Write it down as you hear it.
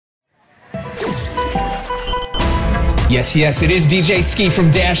Yes, it is DJ Ski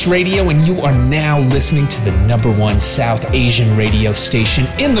from Dash Radio, and you are now listening to the #1 South Asian radio station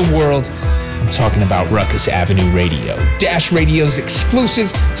in the world. I'm talking about Ruckus Avenue Radio, Dash Radio's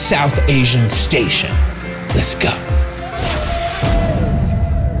exclusive South Asian station. Let's go.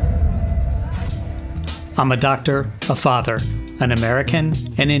 I'm a doctor, a father, an American,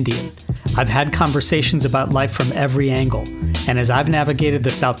 an Indian. I've had conversations about life from every angle, and as I've navigated the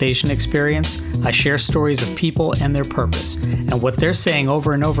South Asian experience, I share stories of people and their purpose, and what they're saying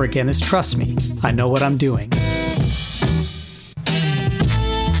over and over again is, trust me, I know what I'm doing.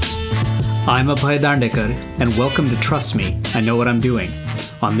 I'm Abhay Dandekar, and welcome to Trust Me, I Know What I'm Doing.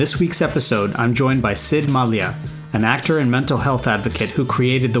 On this week's episode, I'm joined by Sid Mallya, an actor and mental health advocate who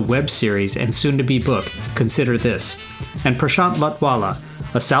created the web series and soon-to-be book, Consider This, and Prashant Lotwala,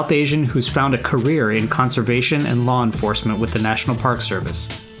 a South Asian who's found a career in conservation and law enforcement with the National Park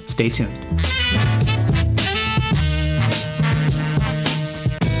Service. Stay tuned.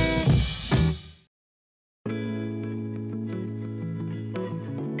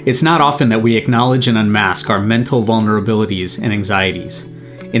 It's not often that we acknowledge and unmask our mental vulnerabilities and anxieties.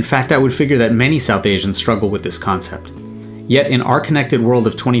 In fact, I would figure that many South Asians struggle with this concept. Yet in our connected world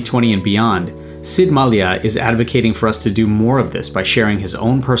of 2020 and beyond, Sid Mallya is advocating for us to do more of this by sharing his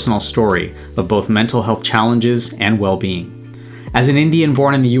own personal story of both mental health challenges and well-being. As an Indian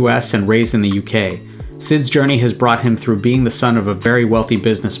born in the US and raised in the UK, Sid's journey has brought him through being the son of a very wealthy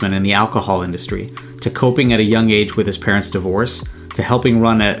businessman in the alcohol industry, to coping at a young age with his parents' divorce, to helping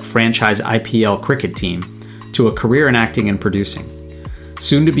run a franchise IPL cricket team, to a career in acting and producing.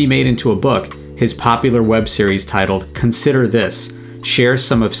 Soon to be made into a book, his popular web series titled Consider This shares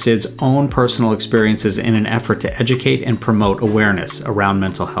some of Sid's own personal experiences in an effort to educate and promote awareness around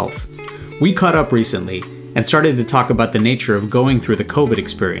mental health. We caught up recently and started to talk about the nature of going through the COVID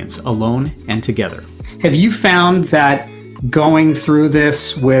experience alone and together. Have you found that going through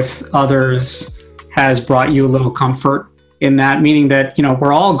this with others has brought you a little comfort in that, meaning that,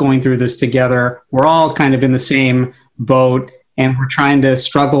 we're all going through this together, we're all kind of in the same boat, and we're trying to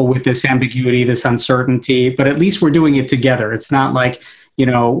struggle with this ambiguity, this uncertainty, but at least we're doing it together. It's not like,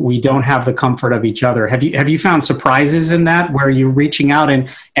 we don't have the comfort of each other. Have you found surprises in that, where you're reaching out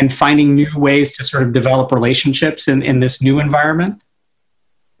and finding new ways to sort of develop relationships in this new environment?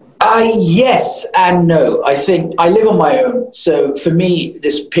 Yes and no. I think I live on my own. So for me,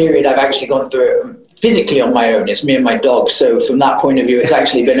 this period I've actually gone through physically on my own. It's me and my dog. So from that point of view, it's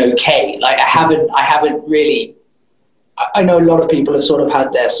actually been okay. Like I haven't really, I know a lot of people have sort of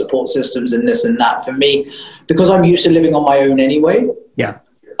had their support systems and this and that. For me, because I'm used to living on my own anyway. Yeah.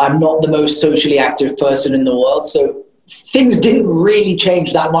 I'm not the most socially active person in the world. So things didn't really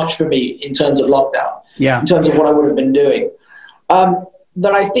change that much for me in terms of lockdown. Yeah. In terms of what I would have been doing.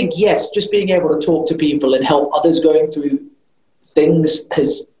 But I think, yes, just being able to talk to people and help others going through things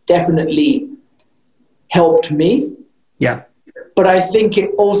has definitely helped me. Yeah. But I think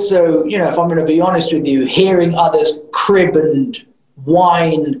it also, if I'm going to be honest with you, hearing others crib and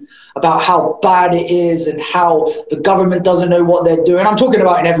whine about how bad it is and how the government doesn't know what they're doing. I'm talking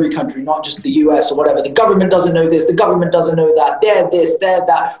about in every country, not just the US or whatever. The government doesn't know this. The government doesn't know that. They're this, they're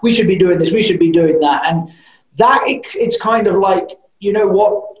that. We should be doing this. We should be doing that. And that it's kind of like, you know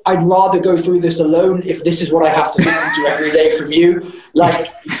what? I'd rather go through this alone if this is what I have to listen to every day from you. Like,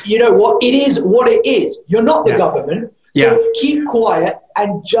 you know what? It is what it is. You're not the government. So keep quiet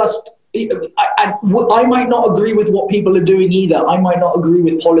and just, I might not agree with what people are doing either. I might not agree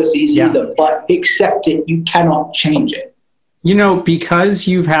with policies either, but accept it. You cannot change it. Because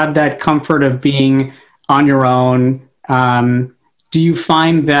you've had that comfort of being on your own, do you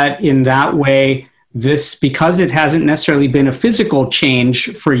find that in that way, because it hasn't necessarily been a physical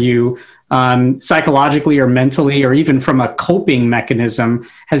change for you, psychologically or mentally, or even from a coping mechanism,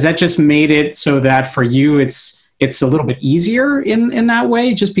 has that just made it so that for you it's a little bit easier in that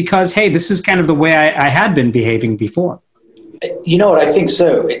way, just because, hey, this is kind of the way I had been behaving before? You know what, I think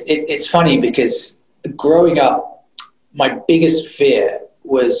so. It's funny because growing up, my biggest fear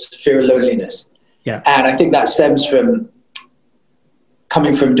was fear of loneliness. Yeah. And I think that stems from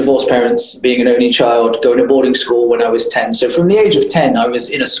coming from divorced parents, being an only child, going to boarding school when I was 10. So from the age of 10, I was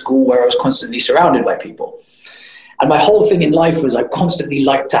in a school where I was constantly surrounded by people. And my whole thing in life was I constantly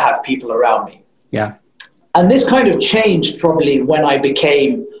liked to have people around me. Yeah. And this kind of changed probably when I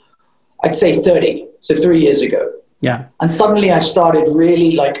became, I'd say 30, so 3 years ago. Yeah. And suddenly I started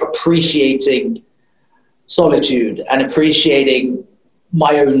really appreciating solitude and appreciating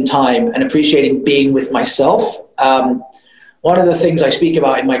my own time and appreciating being with myself. One of the things I speak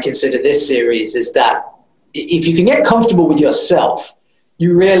about in my Consider This series is that if you can get comfortable with yourself,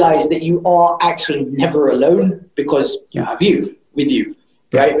 you realize that you are actually never alone because you have you with you,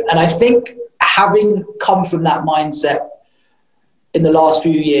 right? And I think having come from that mindset in the last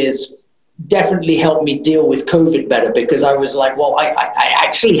few years definitely helped me deal with COVID better, because I was like, well, I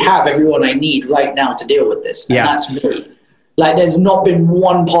actually have everyone I need right now to deal with this. And that's me. Like, there's not been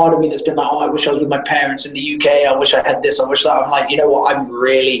one part of me that's been like, oh, I wish I was with my parents in the UK. I wish I had this. I wish that. I'm like, you know what? I'm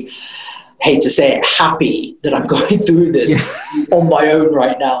really, hate to say it, happy that I'm going through this on my own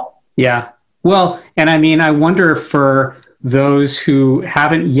right now. Yeah. Well, and I mean, I wonder for those who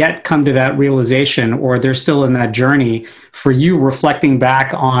haven't yet come to that realization, or they're still in that journey, for you reflecting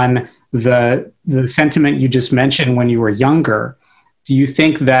back on the sentiment you just mentioned when you were younger, do you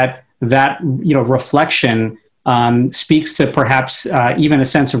think that reflection speaks to perhaps even a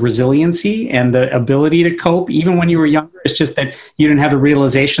sense of resiliency and the ability to cope even when you were younger? It's just that you didn't have the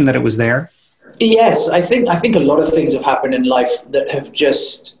realization that it was there? Yes, I think a lot of things have happened in life that have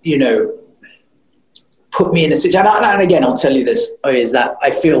just, put me in a situation. And again, I'll tell you this, is that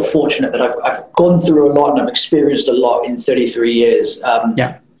I feel fortunate that I've gone through a lot and I've experienced a lot in 33 years.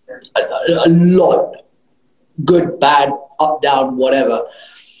 A lot, good, bad, up, down, whatever.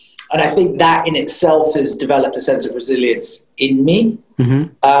 And I think that in itself has developed a sense of resilience in me.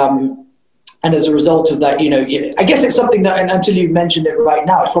 Mm-hmm. And as a result of that, I guess it's something that, and until you mentioned it right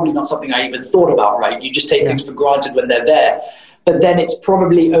now, it's probably not something I even thought about, right? You just take things for granted when they're there. But then it's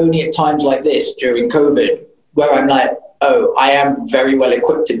probably only at times like this during COVID where I'm like, oh, I am very well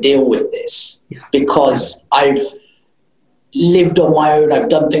equipped to deal with this because I've lived on my own. I've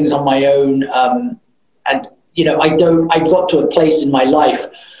done things on my own. And I got to a place in my life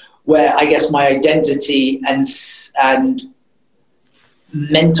where I guess my identity and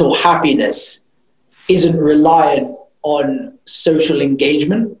mental happiness isn't reliant on social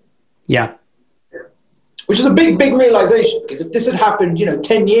engagement. Yeah. Which is a big, big realization, because if this had happened,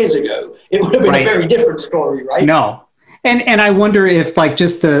 10 years ago, it would have been a very different story, right? No. And I wonder if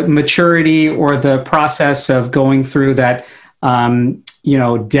just the maturity or the process of going through that,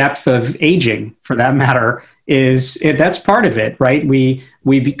 depth of aging, for that matter, that's part of it, right?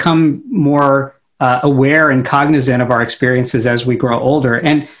 We become more aware and cognizant of our experiences as we grow older.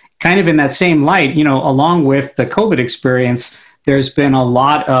 And kind of in that same light, along with the COVID experience, there's been a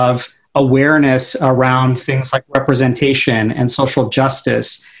lot of awareness around things like representation and social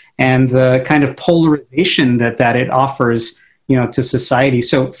justice and the kind of polarization that it offers, to society.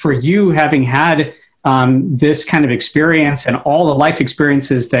 So for you, having had this kind of experience and all the life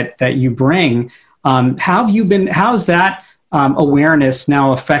experiences that you bring, how's that awareness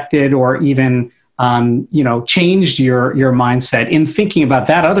now affected or even changed your mindset in thinking about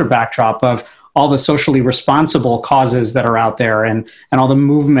that other backdrop of all the socially responsible causes that are out there and all the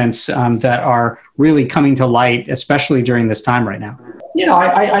movements that are really coming to light, especially during this time right now?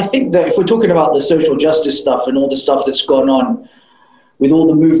 I think that if we're talking about the social justice stuff and all the stuff that's gone on with all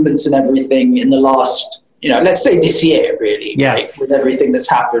the movements and everything in the last, let's say this year, really, right? With everything that's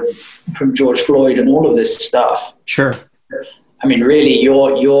happened from George Floyd and all of this stuff. Sure. I mean, really,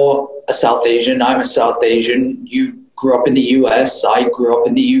 you're a South Asian. I'm a South Asian. You grew up in the US. I grew up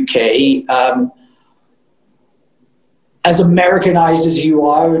in the UK. As Americanized as you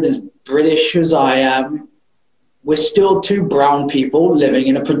are and as British as I am, we're still two brown people living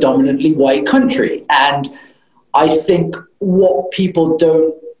in a predominantly white country. And I think what people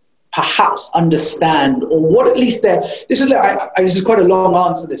don't perhaps understand, or what at least this is quite a long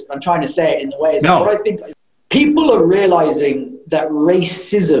answer to this, but I'm trying to say it in the way is what I think people are realizing that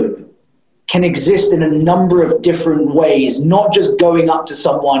racism can exist in a number of different ways, not just going up to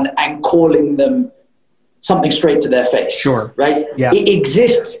someone and calling them something straight to their face. Sure. Right? Yeah. It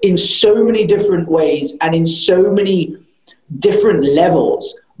exists in so many different ways and in so many different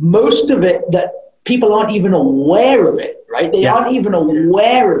levels. Most of it that people aren't even aware of it, right? They aren't even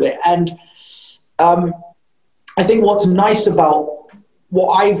aware of it. And I think what's nice about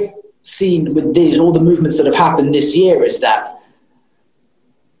what I've seen with all the movements that have happened this year is that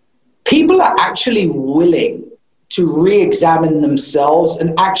people are actually willing to re-examine themselves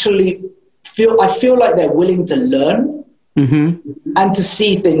and actually I feel like they're willing to learn and to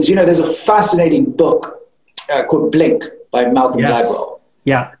see things. There's a fascinating book called Blink by Malcolm Gladwell.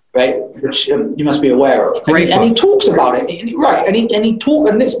 Yeah. Right. Which you must be aware of. And he talks about it.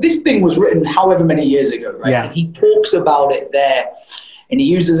 And this thing was written however many years ago. Right. Yeah. And he talks about it there. And he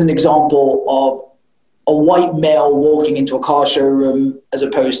uses an example of a white male walking into a car showroom as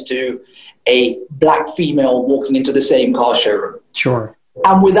opposed to a black female walking into the same car showroom. Sure.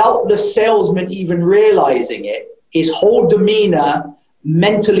 And without the salesman even realizing it, his whole demeanor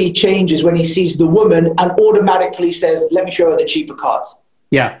mentally changes when he sees the woman and automatically says, let me show her the cheaper cars.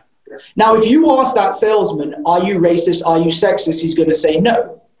 Yeah. Now, if you ask that salesman, are you racist? Are you sexist? He's going to say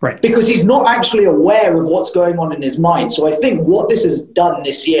no. Right. Because he's not actually aware of what's going on in his mind. So I think what this has done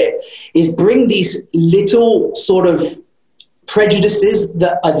this year is bring these little sort of prejudices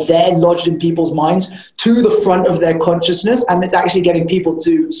that are there lodged in people's minds to the front of their consciousness. And it's actually getting people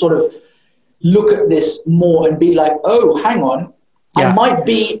to sort of look at this more and be like, oh, hang on. Yeah. I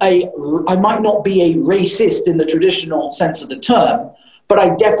might not be a racist in the traditional sense of the term, but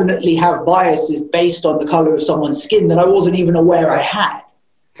I definitely have biases based on the color of someone's skin that I wasn't even aware I had.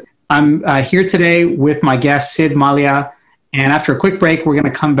 I'm here today with my guest, Sid Mallya. And after a quick break, we're going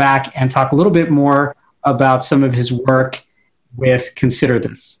to come back and talk a little bit more about some of his work with Consider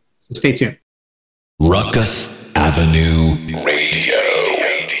This. So stay tuned. Ruckus Avenue Radio.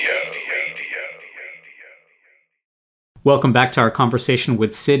 Welcome back to our conversation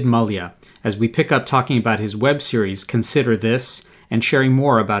with Sid Mallya, as we pick up talking about his web series, Consider This, and sharing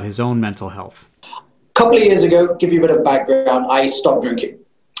more about his own mental health. A couple of years ago, give you a bit of background, I stopped drinking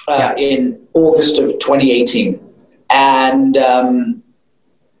in August of 2018. And,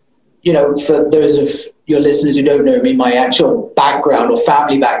 for those of your listeners who don't know me, my actual background or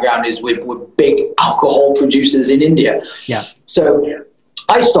family background is we're big alcohol producers in India. Yeah. So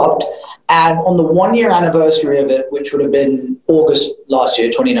I stopped. And on the 1-year anniversary of it, which would have been August last year,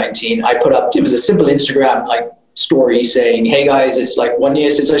 2019, I put up, it was a simple Instagram story saying, hey guys, it's 1 year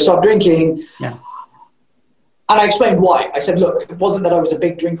since I stopped drinking. Yeah. And I explained why. I said, look, it wasn't that I was a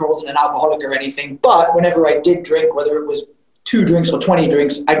big drinker, I wasn't an alcoholic or anything, but whenever I did drink, whether it was 2 drinks or 20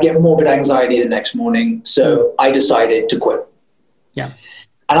 drinks, I'd get morbid anxiety the next morning. So I decided to quit. Yeah.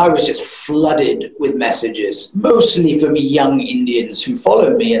 And I was just flooded with messages, mostly from young Indians who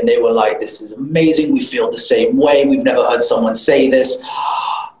followed me. And they were like, this is amazing. We feel the same way. We've never heard someone say this.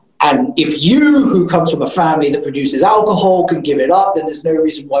 And if you, who comes from a family that produces alcohol, can give it up, then there's no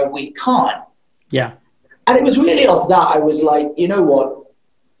reason why we can't. Yeah. And it was really off that I was like, you know what?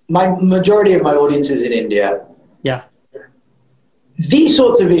 My majority of my audience is in India. Yeah. These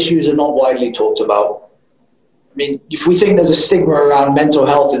sorts of issues are not widely talked about. I mean, if we think there's a stigma around mental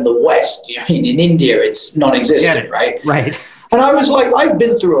health in the West, in India, it's non-existent, right? Right. And I was like, I've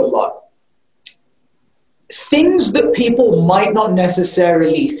been through a lot. Things that people might not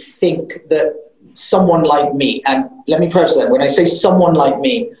necessarily think that someone like me, and let me preface that, when I say someone like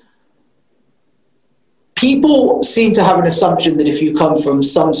me, people seem to have an assumption that if you come from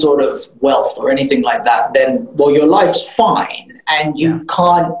some sort of wealth or anything like that, then, well, your life's fine and you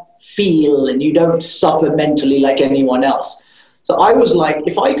can't feel and you don't suffer mentally like anyone else. So I was like,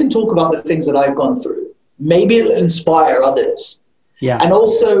 if I can talk about the things that I've gone through, maybe it'll inspire others and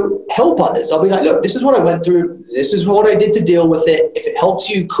also help others. I'll be like, look, this is what I went through. This is what I did to deal with it. If it helps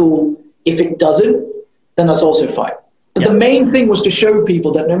you, cool. If it doesn't, then that's also fine. But the main thing was to show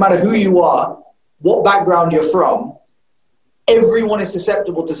people that no matter who you are, what background you're from, everyone is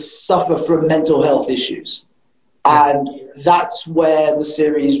susceptible to suffer from mental health issues. And that's where the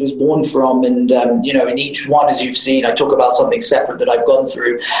series was born from. And, in each one, as you've seen, I talk about something separate that I've gone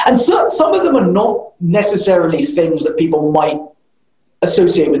through. And so, some of them are not necessarily things that people might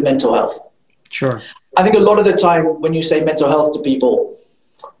associate with mental health. Sure. I think a lot of the time when you say mental health to people,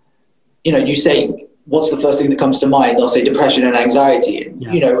 you say, what's the first thing that comes to mind? They'll say depression and anxiety. And,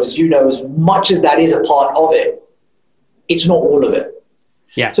 as much as that is a part of it, it's not all of it.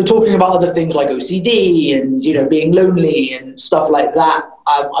 Yeah. So talking about other things like OCD and, being lonely and stuff like that,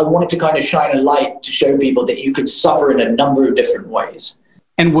 I wanted to kind of shine a light to show people that you could suffer in a number of different ways.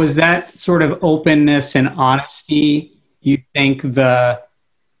 And was that sort of openness and honesty, you think, the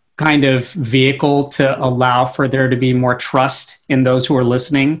kind of vehicle to allow for there to be more trust in those who are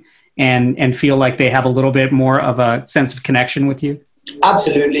listening and feel like they have a little bit more of a sense of connection with you?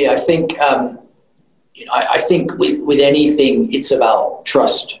 Absolutely. I think, I think with anything, it's about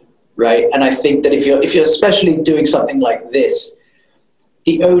trust, right? And I think that if you're especially doing something like this,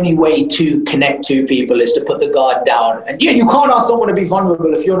 the only way to connect to people is to put the guard down. And you can't ask someone to be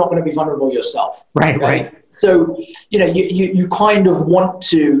vulnerable if you're not going to be vulnerable yourself. Right. So, you kind of want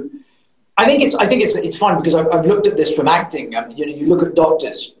to. I think it's fun because I've looked at this from acting. You look at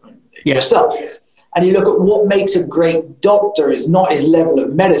doctors yourself. And you look at what makes a great doctor is not his level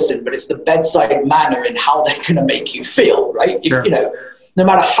of medicine, but it's the bedside manner and how they're going to make you feel, right? Sure. No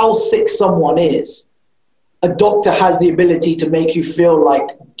matter how sick someone is, a doctor has the ability to make you feel like,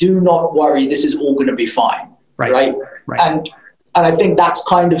 do not worry, this is all going to be fine, right? And I think that's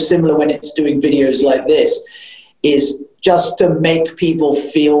kind of similar when it's doing videos like this, is just to make people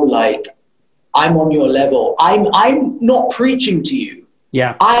feel like I'm on your level. I'm not preaching to you.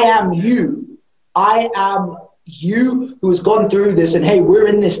 Yeah. I am you. I am you who has gone through this, and hey, we're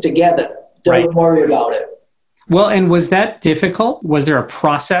in this together. Don't worry about it. Well, and was that difficult? Was there a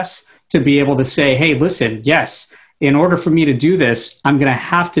process to be able to say, hey, listen, yes, in order for me to do this, I'm going to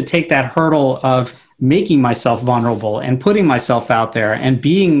have to take that hurdle of making myself vulnerable and putting myself out there and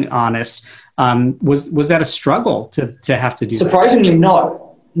being honest. Was that a struggle to have to do? Surprisingly,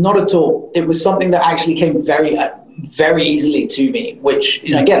 not at all. It was something that actually came very easily to me, which,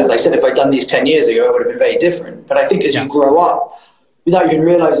 again, as I said, if I'd done these 10 years ago, it would have been very different. But I think as you grow up, without even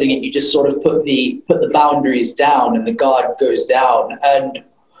realizing it, you just sort of put the boundaries down and the guard goes down. And,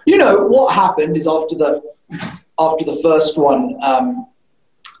 what happened is after the first one,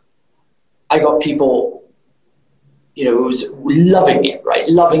 I got people, who was loving it, right?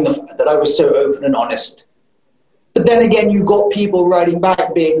 Loving the fact that I was so open and honest. But then again, you got people writing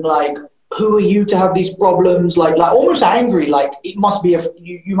back being like, who are you to have these problems? Like almost angry, like it must be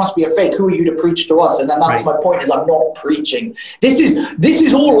you must be a fake. Who are you to preach to us? And then that's my point, is I'm not preaching. This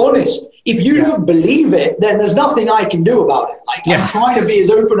is all honest. If you don't believe it, then there's nothing I can do about it. I'm trying to be as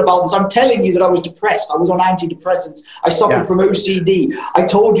open about this. I'm telling you that I was depressed. I was on antidepressants. I suffered from OCD. I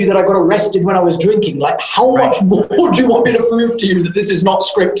told you that I got arrested when I was drinking. Like, how much more do you want me to prove to you that this is not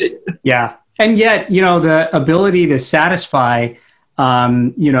scripted? Yeah. And yet, the ability to satisfy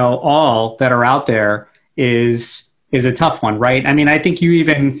all that are out there is a tough one, right? I mean, I think you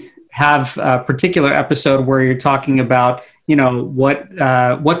even have a particular episode where you're talking about,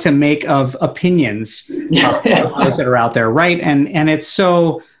 what to make of opinions of those that are out there, right? And it's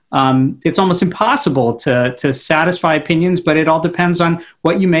so it's almost impossible to satisfy opinions, but it all depends on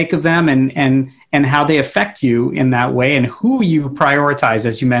what you make of them and how they affect you in that way, and who you prioritize,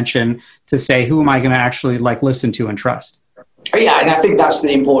 as you mentioned, to say, who am I going to actually listen to and trust? Yeah, and I think that's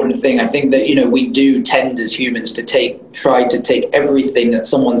the important thing. I think that, we do tend as humans to try to take everything that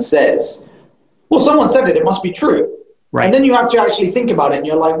someone says. Well, someone said it must be true. Right. And then you have to actually think about it, and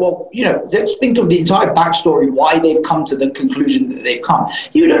you're like, well, let's think of the entire backstory, why they've come to the conclusion that they've come.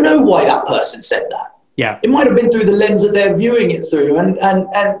 You don't know why that person said that. Yeah. It might have been through the lens that they're viewing it through. And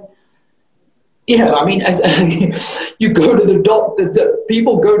as you go to the doctor,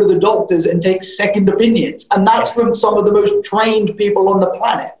 people go to the doctors and take second opinions. And that's from some of the most trained people on the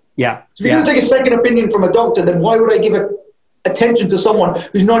planet. Yeah. So if you're going to take a second opinion from a doctor, then why would I give attention to someone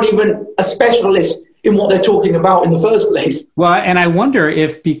who's not even a specialist in what they're talking about in the first place? Well, and I wonder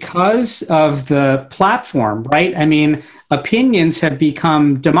if because of the platform, right? I mean, opinions have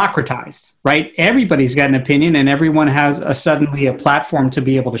become democratized, right? Everybody's got an opinion, and everyone has suddenly a platform to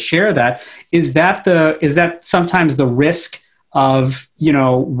be able to share that. Is that sometimes the risk of,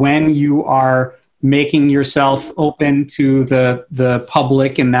 when you are making yourself open to the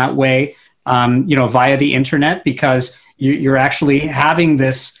public in that way, via the internet, because you're actually having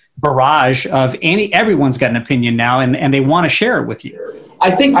this barrage of everyone's got an opinion now, and they want to share it with you. I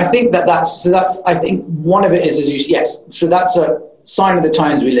think that's I think one of it is yes. So that's a sign of the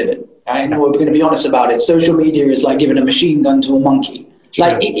times we live in. I know we're going to be honest about it. Social media is like giving a machine gun to a monkey.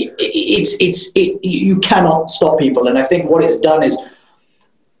 Like you cannot stop people. And I think what it's done is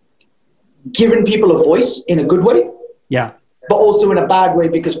given people a voice in a good way. Yeah. But also in a bad way,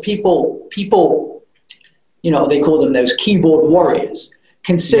 because people, they call them those keyboard warriors,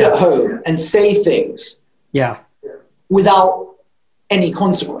 can sit at home and say things without any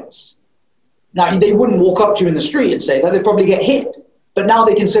consequence. Now, they wouldn't walk up to you in the street and say that. They'd probably get hit. But now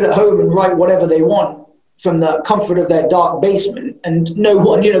they can sit at home and write whatever they want from the comfort of their dark basement, and no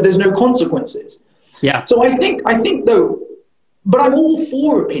one, there's no consequences. Yeah. So I think though, but I'm all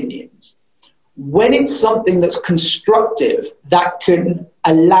for opinions when it's something that's constructive, that can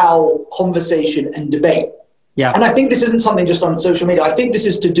allow conversation and debate. Yeah. And I think this isn't something just on social media. I think this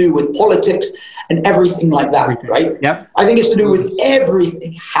is to do with politics and everything like that, right? Yep. I think it's to do with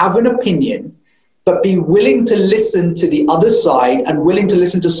everything. Have an opinion, but be willing to listen to the other side and willing to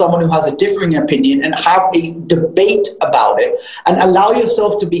listen to someone who has a differing opinion and have a debate about it, and allow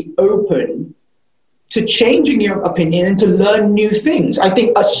yourself to be open to changing your opinion and to learn new things. I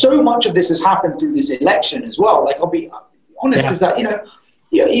think so much of this has happened through this election as well. Like, I'll be honest, is that,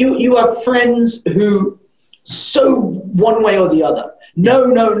 you have friends who so one way or the other. No,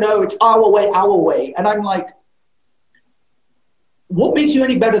 it's our way. And I'm like, what makes you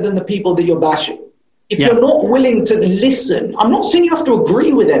any better than the people that you're bashing? If you're not willing to listen, I'm not saying you have to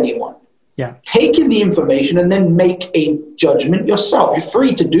agree with anyone. Yeah. Take in the information and then make a judgment yourself. You're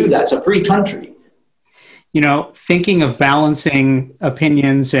free to do that. It's a free country. Thinking of balancing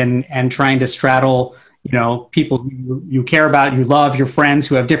opinions and trying to straddle, people you care about, you love, your friends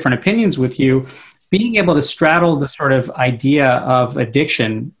who have different opinions with you, being able to straddle the sort of idea of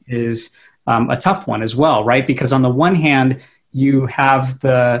addiction is a tough one as well, right? Because on the one hand, you have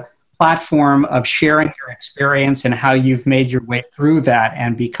the platform of sharing your experience and how you've made your way through that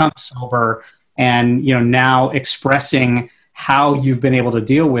and become sober, and now expressing how you've been able to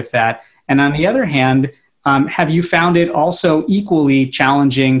deal with that. And on the other hand, have you found it also equally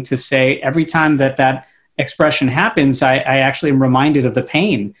challenging to say every time that expression happens, I actually am reminded of the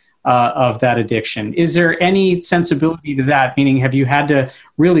pain of that addiction? Is there any sensibility to that? Meaning, have you had to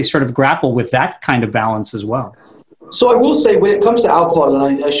really sort of grapple with that kind of balance as well? So I will say, when it comes to alcohol,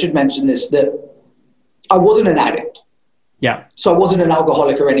 and I should mention this, that I wasn't an addict. Yeah. So I wasn't an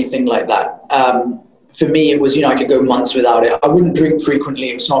alcoholic or anything like that. For me, it was, I could go months without it. I wouldn't drink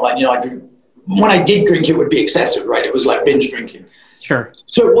frequently. It's not like, I drink. When I did drink, it would be excessive, right? It was like binge drinking. Sure.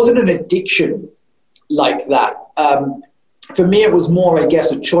 So it wasn't an addiction like that. For me, it was more, I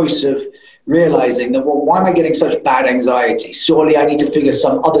guess, a choice of realizing that, well, why am I getting such bad anxiety? Surely I need to figure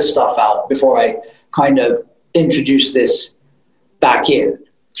some other stuff out before I kind of introduce this back in.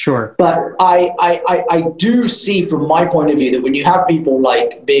 Sure. But I do see from my point of view that when you have people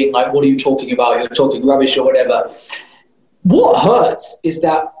like being like, what are you talking about? You're talking rubbish or whatever. What hurts is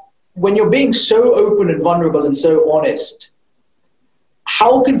that when you're being so open and vulnerable and so honest,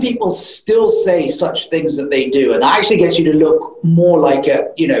 how can people still say such things that they do? And that actually gets you to look more like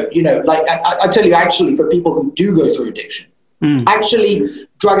a, like I tell you, actually, for people who do go through addiction, actually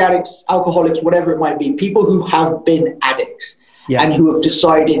drug addicts, alcoholics, whatever it might be, people who have been addicts and who have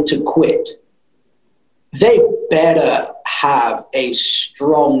decided to quit, they better have a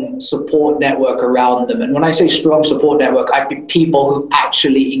strong support network around them. And when I say strong support network, I mean people who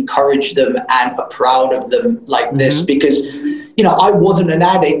actually encourage them and are proud of them like this, because, I wasn't an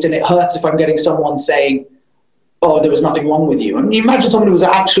addict, and it hurts if I'm getting someone saying, oh, there was nothing wrong with you. I mean, imagine someone who's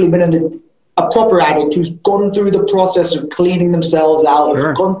actually been a proper addict, who's gone through the process of cleaning themselves out,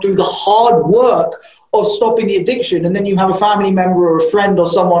 who's gone through the hard work of stopping the addiction, and then you have a family member or a friend or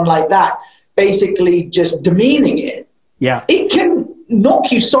someone like that basically just demeaning it. Yeah. It can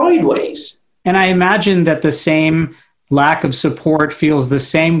knock you sideways. And I imagine that the same lack of support feels the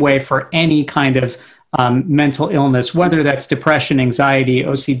same way for any kind of mental illness, whether that's depression, anxiety,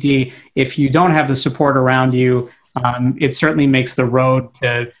 OCD. If you don't have the support around you, it certainly makes the road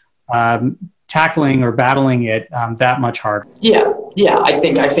to tackling or battling it that much harder. Yeah. I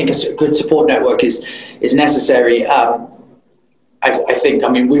think a good support network is necessary. I think,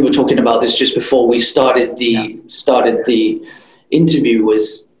 we were talking about this just before we started the interview.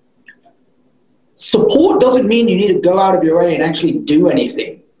 Was support doesn't mean you need to go out of your way and actually do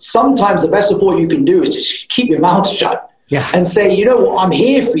anything. Sometimes the best support you can do is just keep your mouth shut and say, you know what, I'm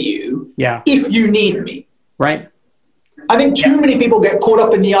here for you if you need me. Right. I think too many people get caught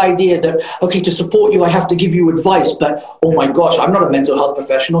up in the idea that, okay, to support you, I have to give you advice. But, oh my gosh, I'm not a mental health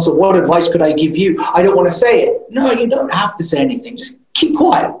professional, so what advice could I give you? I don't want to say it. No, you don't have to say anything. Just keep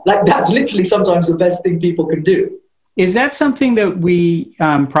quiet. Like, that's literally sometimes the best thing people can do. Is that something that we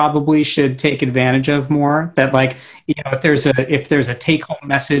probably should take advantage of more? That, like, if there's a take-home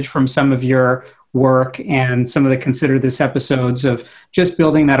message from some of your work and some of the Consider This episodes of just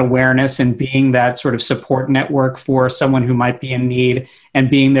building that awareness and being that sort of support network for someone who might be in need, and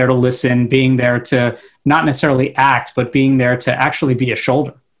being there to listen, being there to not necessarily act, but being there to actually be a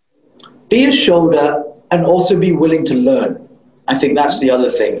shoulder. Be a shoulder and also be willing to learn. I think that's the other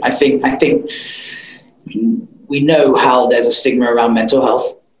thing. I think we know how there's a stigma around mental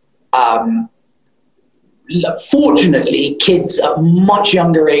health. Fortunately, kids at much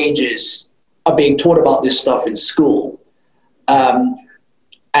younger ages are being taught about this stuff in school. And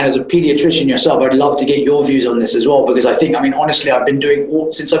as a pediatrician yourself, I'd love to get your views on this as well, because I think, honestly,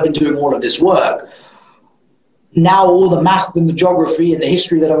 since I've been doing all of this work, now all the math and the geography and the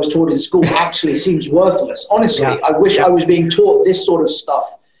history that I was taught in school actually seems worthless. Honestly, I wish I was being taught this sort of stuff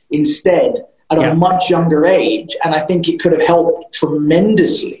instead at a much younger age, and I think it could have helped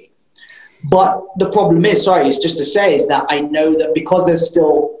tremendously. But the problem is that I know that because there's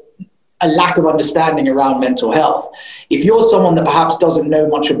still a lack of understanding around mental health, if you're someone that perhaps doesn't know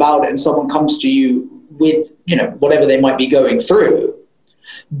much about it and someone comes to you with, whatever they might be going through,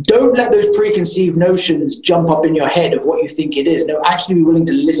 don't let those preconceived notions jump up in your head of what you think it is. No, actually be willing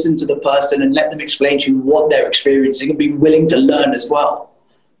to listen to the person and let them explain to you what they're experiencing, and be willing to learn as well.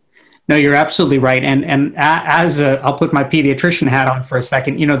 No, you're absolutely right. And I'll put my pediatrician hat on for a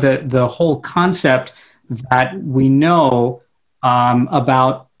second. The whole concept that we know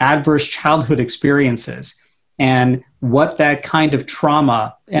about adverse childhood experiences and what that kind of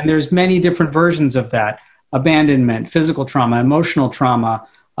trauma, and there's many different versions of that, abandonment, physical trauma, emotional trauma,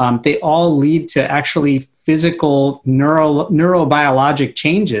 they all lead to actually physical neurobiologic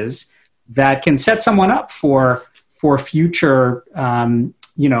changes that can set someone up for future,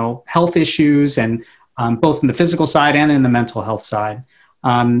 health issues, and both in the physical side and in the mental health side.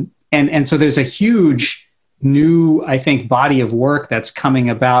 And so there's a huge new, I think, body of work that's coming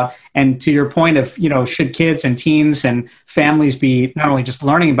about. And to your point of, should kids and teens and families be not only just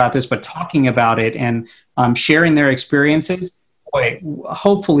learning about this, but talking about it and sharing their experiences, boy,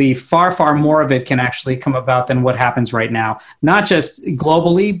 hopefully far, far more of it can actually come about than what happens right now. Not just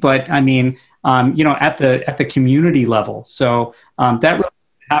globally, but I mean, at the community level. So that really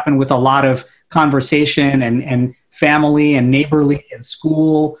happened with a lot of conversation and family and neighborly and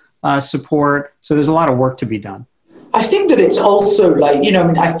school support. So there's a lot of work to be done. I think that it's also like,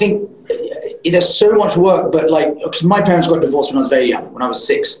 I think there's so much work, but because my parents got divorced when I was very young, when I was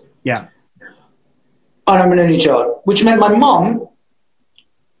 6. Yeah. And I'm an only child, which meant my mum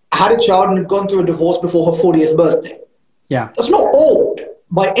had a child and had gone through a divorce before her 40th birthday. Yeah. That's not old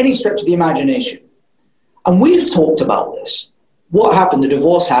by any stretch of the imagination. And we've talked about this. What happened? The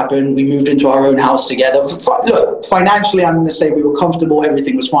divorce happened. We moved into our own house together. Look, financially, I'm going to say we were comfortable.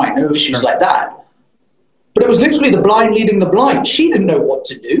 Everything was fine. No issues like that. But it was literally the blind leading the blind. She didn't know what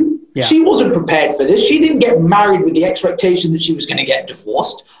to do. Yeah. She wasn't prepared for this. She didn't get married with the expectation that she was going to get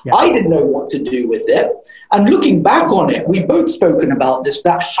divorced. Yeah. I didn't know what to do with it. And looking back on it, we've both spoken about this,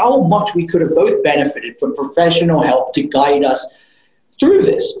 that how much we could have both benefited from professional help to guide us through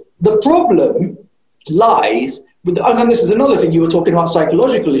this. The problem lies with, and this is another thing, you were talking about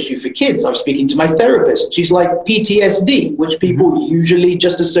psychological issue for kids. I was speaking to my therapist. She's like PTSD, which people usually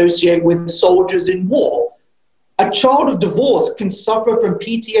just associate with soldiers in war. A child of divorce can suffer from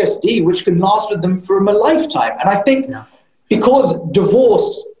PTSD, which can last with them for a lifetime. And I think because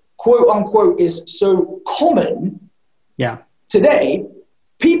divorce, quote unquote, is so common today,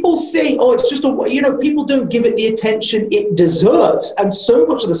 people say, oh, it's just people don't give it the attention it deserves. And so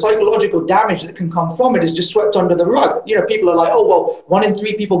much of the psychological damage that can come from it is just swept under the rug. People are like, oh, well, 1 in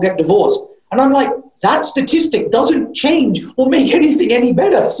 3 people get divorced. And I'm like, that statistic doesn't change or make anything any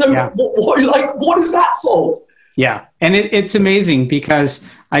better. So what does that solve? Yeah. And it's amazing because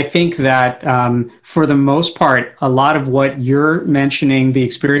I think that for the most part, a lot of what you're mentioning, the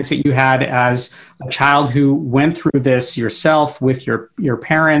experience that you had as a child who went through this yourself with your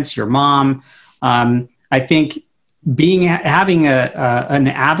parents, your mom, I think having an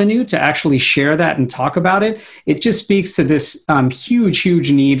avenue to actually share that and talk about it, it just speaks to this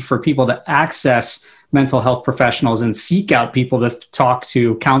huge need for people to access mental health professionals and seek out people to talk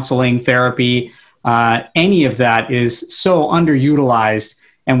to, counseling, therapy. Any of that is so underutilized,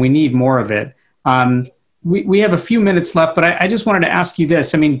 and we need more of it. We have a few minutes left, but I just wanted to ask you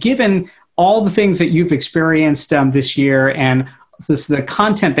this. I mean, given all the things that you've experienced this year and the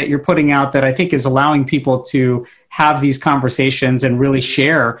content that you're putting out that I think is allowing people to have these conversations and really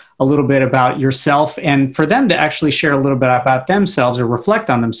share a little bit about yourself and for them to actually share a little bit about themselves or reflect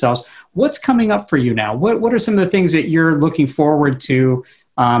on themselves, what's coming up for you now? What are some of the things that you're looking forward to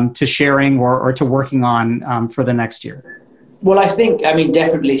sharing or to working on for the next year? Well, I think,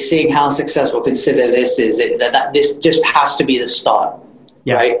 definitely seeing how successful consider this is, that this just has to be the start,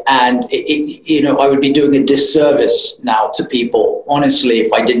 right? And, I would be doing a disservice now to people, honestly,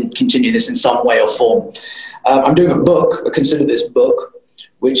 if I didn't continue this in some way or form. I'm doing a book, I consider this book,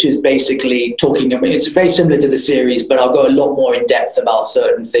 which is basically talking about, it's very similar to the series, but I'll go a lot more in depth about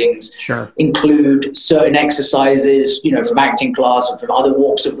certain things, include certain exercises, from acting class and from other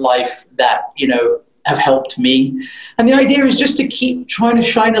walks of life that, have helped me. And the idea is just to keep trying to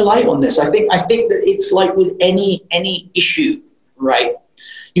shine a light on this. I think that it's like with any issue, right?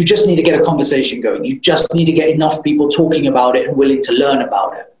 You just need to get a conversation going. You just need to get enough people talking about it and willing to learn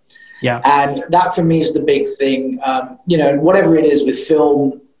about it. Yeah. And that for me is the big thing. Whatever it is with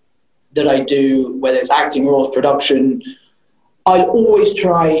film that I do, whether it's acting or production, I'll always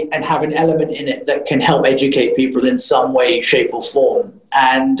try and have an element in it that can help educate people in some way, shape or form.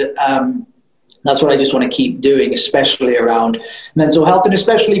 And that's what I just want to keep doing, especially around mental health and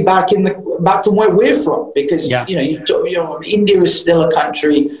especially back from where we're from, because, India is still a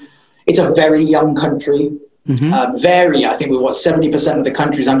country. It's a very young country. Mm-hmm. I think we're 70% of the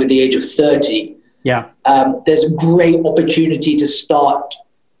country is under the age of 30. Yeah. There's a great opportunity to start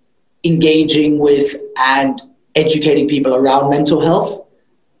engaging with and educating people around mental health,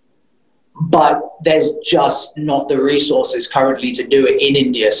 but there's just not the resources currently to do it in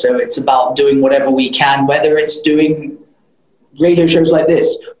India. So it's about doing whatever we can, whether it's doing radio shows like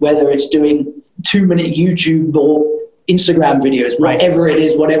this, whether it's doing 2-minute YouTube or Instagram videos, whatever it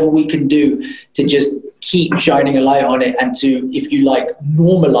is, whatever we can do to just keep shining a light on it and to, if you like,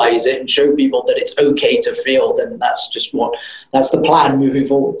 normalize it and show people that it's okay to feel, then that's the plan moving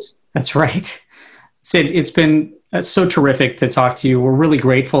forwards. That's right. Sid, it's been so terrific to talk to you. We're really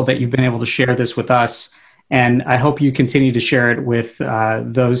grateful that you've been able to share this with us. And I hope you continue to share it with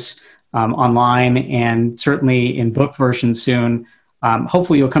those online and certainly in book version soon.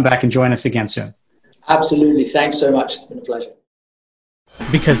 Hopefully you'll come back and join us again soon. Absolutely. Thanks so much. It's been a pleasure.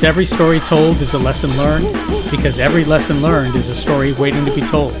 Because every story told is a lesson learned. Because every lesson learned is a story waiting to be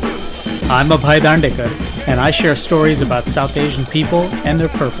told. I'm Abhay Dandekar, and I share stories about South Asian people and their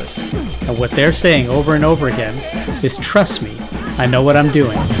purpose. And what they're saying over and over again is, trust me, I know what I'm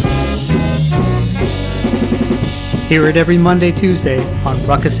doing. Hear it every Monday, Tuesday on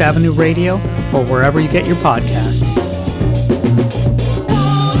Ruckus Avenue Radio or wherever you get your podcast.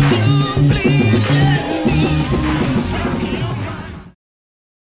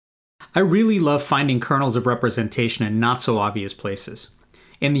 I really love finding kernels of representation in not so obvious places.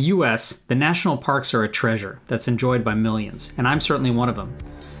 In the US, the national parks are a treasure that's enjoyed by millions, and I'm certainly one of them.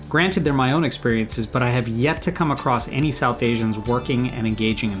 Granted, they're my own experiences, but I have yet to come across any South Asians working and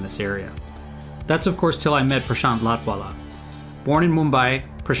engaging in this area. That's of course till I met Prashant Lotwala. Born in Mumbai,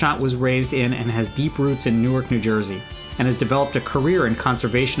 Prashant was raised in and has deep roots in Newark, New Jersey, and has developed a career in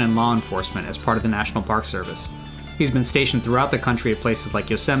conservation and law enforcement as part of the National Park Service. He's been stationed throughout the country at places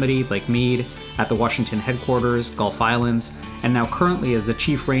like Yosemite, Lake Mead, at the Washington headquarters, Gulf Islands, and now currently as the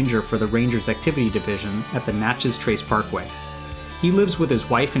Chief Ranger for the Rangers Activity Division at the Natchez Trace Parkway. He lives with his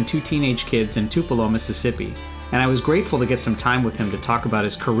wife and 2 teenage kids in Tupelo, Mississippi, and I was grateful to get some time with him to talk about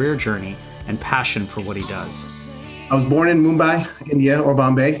his career journey and passion for what he does. I was born in Mumbai, India, or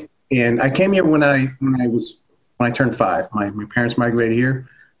Bombay, and I came here when I turned 5. My parents migrated here.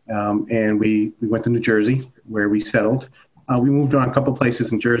 And we went to New Jersey, where we settled. We moved around a couple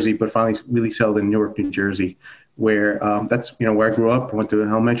places in Jersey, but finally really settled in Newark, New Jersey, where that's where I grew up. I went to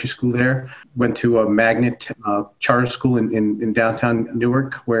elementary school there. Went to a magnet charter school in downtown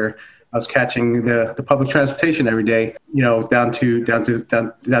Newark, where I was catching the public transportation every day. Down to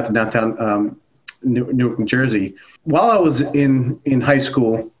downtown Newark, New Jersey. While I was in high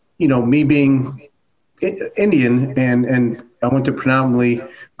school, me being Indian and I went to predominantly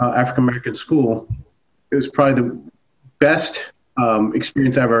African-American school. It was probably the best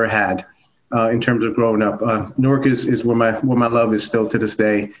experience I've ever had in terms of growing up. Newark is where my love is still to this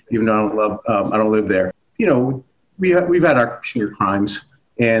day, even though I don't live there. We've had our share of crimes,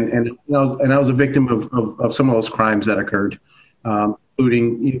 and I was a victim of some of those crimes that occurred,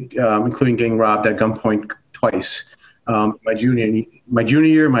 including getting robbed at gunpoint twice, my junior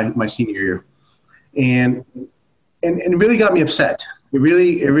year, my senior year. And it really got me upset. It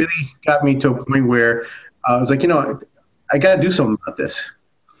really got me to a point where I was like, I got to do something about this.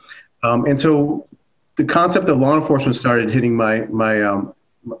 And so the concept of law enforcement started hitting my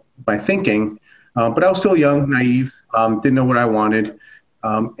thinking, but I was still young, naive, didn't know what I wanted.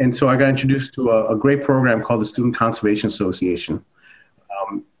 And so I got introduced to a great program called the Student Conservation Association.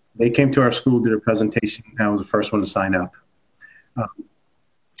 They came to our school, did a presentation, and I was the first one to sign up.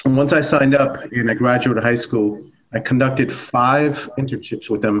 And once I signed up and I graduated high school, I conducted 5 internships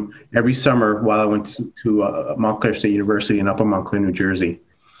with them every summer while I went to Montclair State University in Upper Montclair, New Jersey.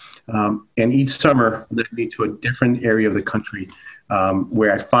 And each summer led me to a different area of the country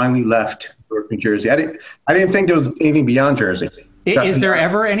where I finally left Newark, New Jersey. I didn't think there was anything beyond Jersey. Is there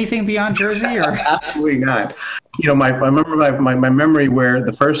ever anything beyond Jersey? Or? Absolutely not. I remember my memory where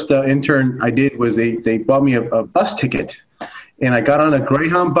the first intern I did was they bought me a bus ticket. And I got on a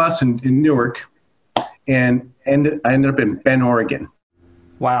Greyhound bus in Newark, and I ended up in Bend, Oregon.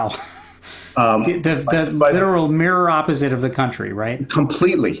 Wow. The literal mirror opposite of the country, right?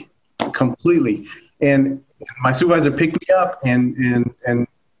 Completely. And my supervisor picked me up, and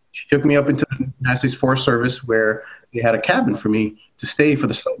she took me up into the United States Forest Service, where they had a cabin for me to stay for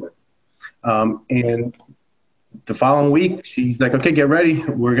the summer. And the following week, she's like, okay, get ready.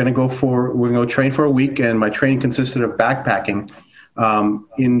 We're going to go train for a week. And my training consisted of backpacking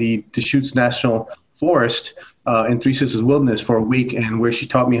in the Deschutes National Forest in Three Sisters Wilderness for a week, and where she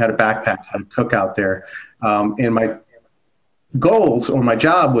taught me how to backpack, how to cook out there. And my goals or my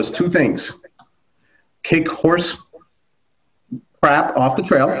job was 2 things: kick horse crap off the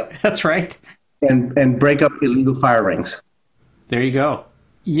trail. That's right. And break up illegal fire rings. There you go.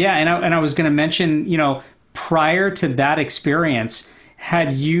 Yeah, and I was going to mention, prior to that experience,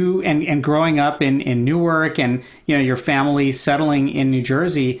 had you and growing up in Newark and your family settling in New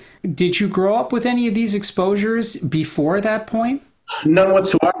Jersey, did you grow up with any of these exposures before that point? None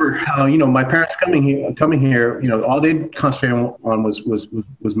whatsoever. My parents coming here, all they concentrated on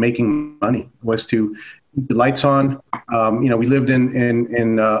was making money, was to keep the lights on. We lived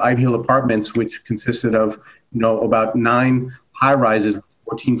in Ivy Hill apartments, which consisted of about 9 high rises before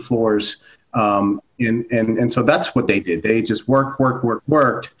 14 floors. And so that's what they did. They just worked.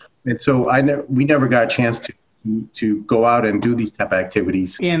 And so we never got a chance to go out and do these type of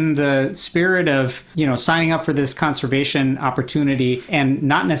activities. In the spirit of, signing up for this conservation opportunity and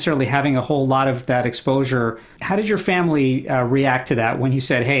not necessarily having a whole lot of that exposure, how did your family react to that when you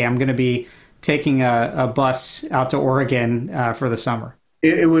said, hey, I'm going to be taking a bus out to Oregon for the summer?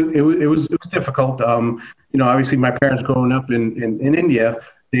 It was difficult. Obviously my parents growing up in India,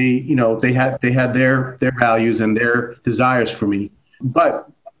 they had their values and their desires for me. But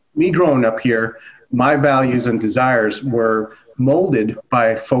me growing up here, my values and desires were molded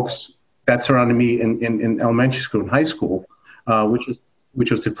by folks that surrounded me in elementary school and high school, which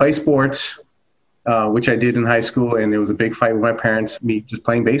was to play sports, which I did in high school, and there was a big fight with my parents, me just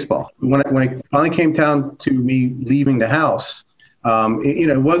playing baseball. When it finally came down to me leaving the house,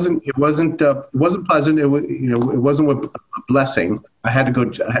 it wasn't pleasant. It wasn't a blessing. I had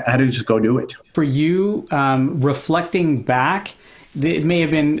to just go do it. For you, reflecting back, it may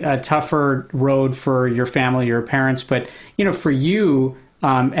have been a tougher road for your family, your parents, but, for you,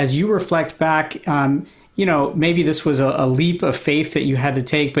 as you reflect back, maybe this was a leap of faith that you had to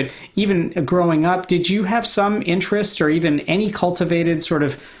take, but even growing up, did you have some interest or even any cultivated sort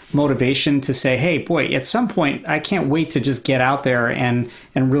of motivation to say, hey, boy, at some point, I can't wait to just get out there and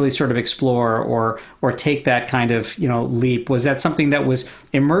really sort of explore or take that kind of, leap? Was that something that was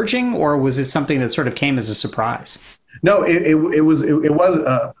emerging, or was it something that sort of came as a surprise? No, it was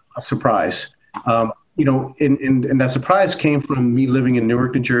a surprise. And that surprise came from me living in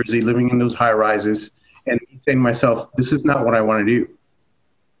Newark, New Jersey, living in those high rises, and saying to myself, this is not what I want to do.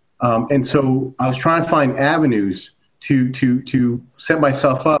 And so I was trying to find avenues to set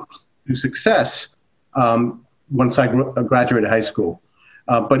myself up to success once I graduated high school.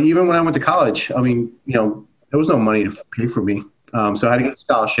 But even when I went to college, there was no money to pay for me. So I had to get a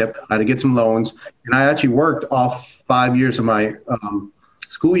scholarship, I had to get some loans, and I actually worked off 5 years of my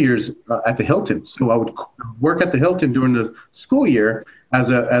school years at the Hilton. So I would work at the Hilton during the school year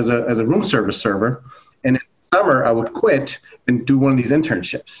as a room service server, and in the summer I would quit and do one of these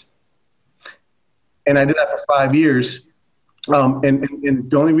internships. And I did that for 5 years. And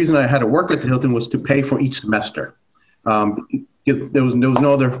the only reason I had to work at the Hilton was to pay for each semester, because there was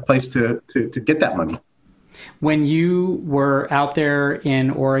no other place to get that money. When you were out there in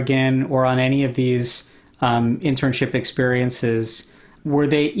Oregon or on any of these internship experiences, were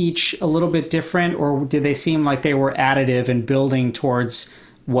they each a little bit different, or did they seem like they were additive and building towards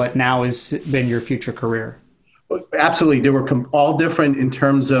what now has been your future career? Absolutely. They were all different in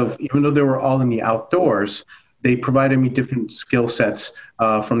terms of, even though they were all in the outdoors, they provided me different skill sets,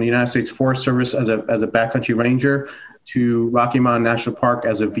 from the United States Forest Service as a backcountry ranger to Rocky Mountain National Park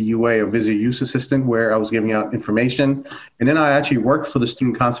as a VUA, a visitor use assistant, where I was giving out information. And then I actually worked for the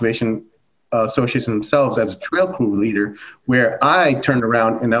Student Conservation Association themselves as a trail crew leader, where I turned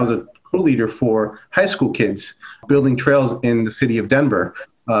around and I was a crew leader for high school kids building trails in the city of Denver,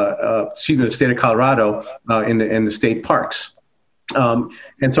 the state of Colorado, in the state parks.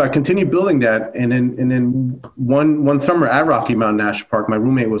 And so I continued building that. And then one summer at Rocky Mountain National Park, my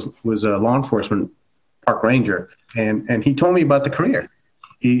roommate was a law enforcement park ranger. And he told me about the career.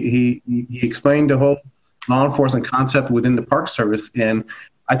 He explained the whole law enforcement concept within the Park Service. And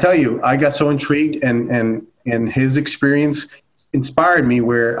I tell you, I got so intrigued, and his experience inspired me,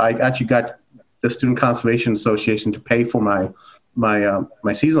 where I actually got the Student Conservation Association to pay for my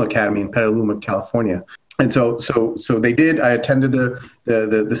seasonal academy in Petaluma, California. And so they did. I attended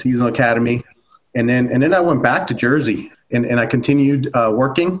the seasonal academy, and then I went back to Jersey, and I continued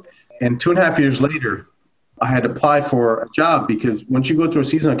working. And 2.5 years later, I had applied for a job, because once you go through a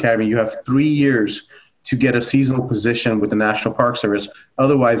seasonal academy, you have 3 years to get a seasonal position with the National Park Service.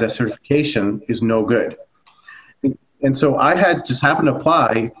 Otherwise, that certification is no good. And so I had just happened to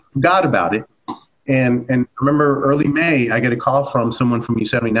apply, forgot about it. And I remember early May, I get a call from someone from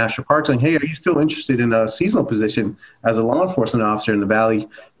Yosemite National Park saying, hey, are you still interested in a seasonal position as a law enforcement officer in the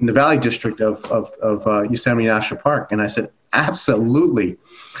Valley District of Yosemite National Park? And I said, absolutely.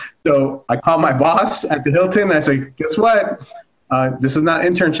 So I called my boss at the Hilton, and I said, guess what? This is not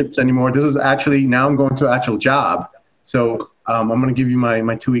internships anymore. This is actually, now I'm going to an actual job. So I'm going to give you my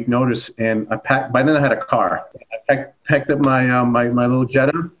 2-week notice. And by then I had a car. I packed up my little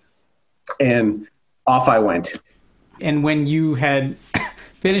Jetta, and off I went. And when you had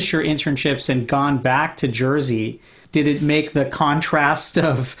finished your internships and gone back to Jersey, did it make the contrast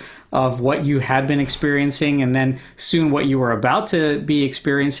of what you had been experiencing and then soon what you were about to be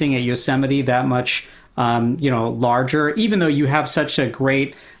experiencing at Yosemite that much larger, even though you have such a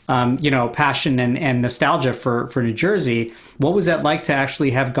great passion and nostalgia for New Jersey. What was that like to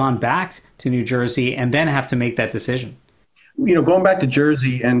actually have gone back to New Jersey and then have to make that decision? Going back to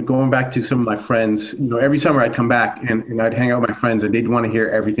Jersey and going back to some of my friends, every summer I'd come back and I'd hang out with my friends and they'd want to hear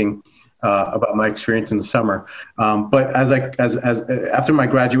everything about my experience in the summer. But as after my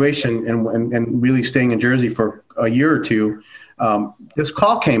graduation and really staying in Jersey for a year or two, this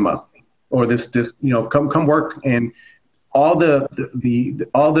call came up, or this come work, and all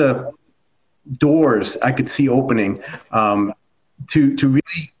the doors I could see opening to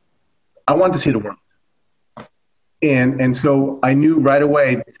really, I wanted to see the world. And so I knew right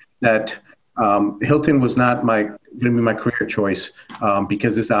away that Hilton was not going to be my career choice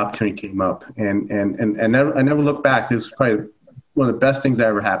because this opportunity came up. And I never looked back. This was probably one of the best things that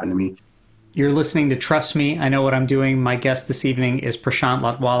ever happened to me. You're listening to Trust Me, I Know What I'm Doing. My guest this evening is Prashant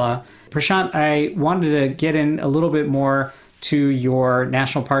Lotwala. Prashant, I wanted to get in a little bit more to your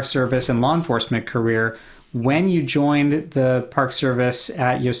National Park Service and law enforcement career. When you joined the Park Service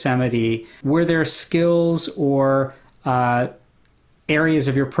at Yosemite, were there skills or areas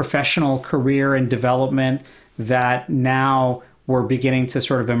of your professional career and development that now were beginning to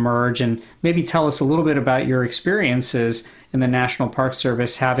sort of emerge? And maybe tell us a little bit about your experiences in the National Park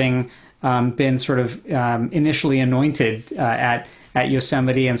Service, having been sort of initially anointed at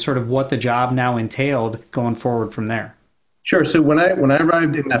Yosemite, and sort of what the job now entailed going forward from there. Sure. So when I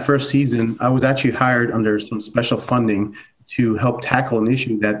arrived in that first season, I was actually hired under some special funding to help tackle an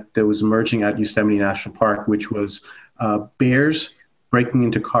issue that was emerging at Yosemite National Park, which was bears breaking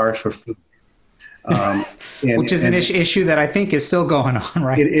into cars for food. Which is an issue that I think is still going on,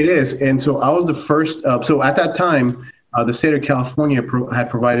 right? It is. And so I was the first. So at that time, the state of California had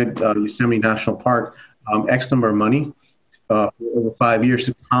provided Yosemite National Park X number of money for over 5 years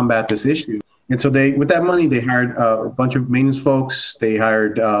to combat this issue. And so with that money, they hired a bunch of maintenance folks. They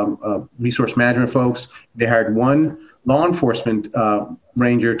hired resource management folks. They hired one law enforcement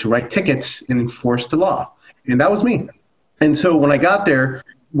ranger to write tickets and enforce the law. And that was me. And so when I got there,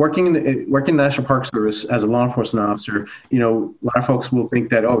 working in the National Park Service as a law enforcement officer, a lot of folks will think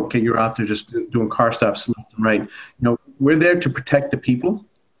that, oh, okay, you're out there just doing car stops left and right. We're there to protect the people.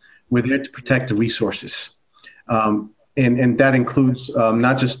 We're there to protect the resources. And that includes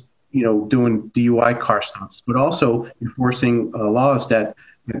not just doing DUI car stops, but also enforcing laws that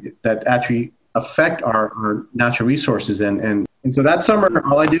actually affect our natural resources. And so that summer,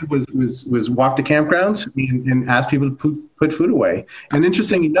 all I did was walk the campgrounds and ask people to put food away. And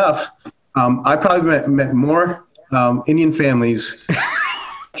interesting enough, I probably met more Indian families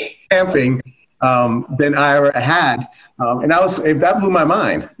camping than I ever had. And that blew my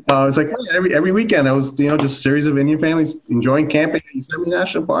mind. I was like, man, every weekend I was, just a series of Indian families enjoying camping at Yosemite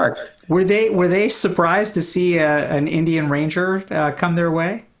National Park. Were they surprised to see an Indian ranger come their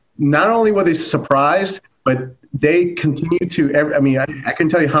way? Not only were they surprised, but they continue to. I can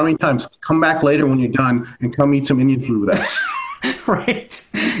tell you how many times. Come back later when you're done and come eat some Indian food with us. Right.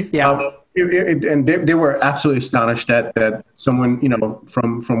 Yeah. And they were absolutely astonished that someone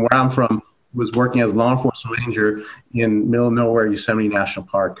from where I'm from was working as a law enforcement ranger in middle of nowhere, Yosemite National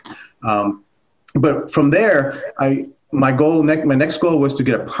Park. But from there, my next goal was to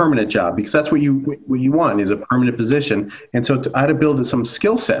get a permanent job, because that's what you want, is a permanent position. And so I had to build some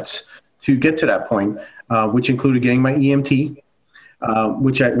skill sets to get to that point, which included getting my EMT,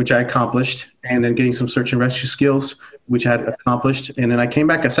 which I accomplished, and then getting some search and rescue skills, which I had accomplished. And then I came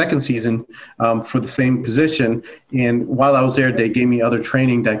back a second season for the same position. And while I was there, they gave me other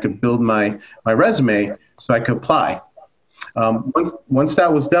training that could build my resume so I could apply. Once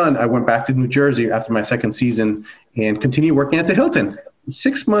that was done, I went back to New Jersey after my second season and continued working at the Hilton.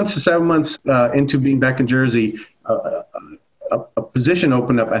 6 months to 7 months into being back in Jersey, a position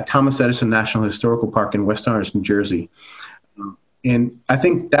opened up at Thomas Edison National Historical Park in West Orange, New Jersey. And I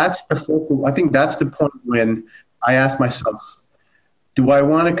think that's the point when I asked myself, do I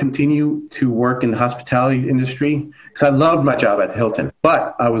want to continue to work in the hospitality industry? Because I loved my job at the Hilton,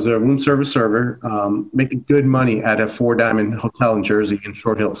 but I was a room service server, making good money at a 4-diamond hotel in Jersey in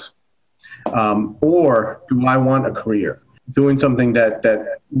Short Hills. Or do I want a career doing something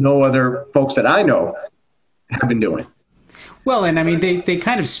that no other folks that I know have been doing? Well, and I mean, they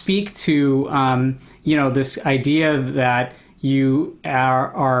kind of speak to, this idea that you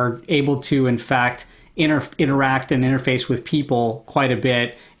are able to, in fact, interact and interface with people quite a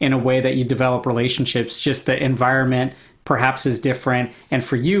bit in a way that you develop relationships. Just the environment perhaps is different. And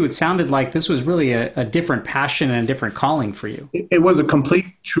for you, it sounded like this was really a different passion and a different calling for you. It was a complete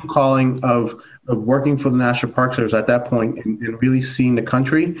true calling of working for the National Park Service at that point, and really seeing the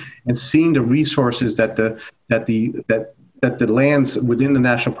country and seeing the resources that that the lands within the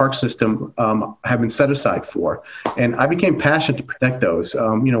national park system have been set aside for. And I became passionate to protect those.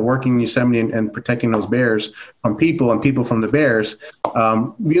 Working in Yosemite and protecting those bears from people and people from the bears,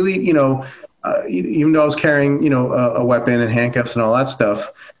 really, even though I was carrying, a weapon and handcuffs and all that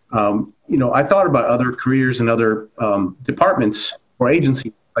stuff, I thought about other careers and other departments or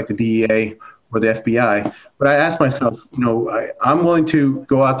agencies like the DEA or the FBI. But I asked myself, I'm willing to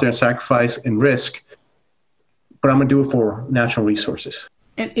go out there and sacrifice and risk, but I'm going to do it for natural resources.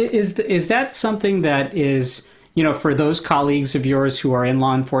 And is that something that is, for those colleagues of yours who are in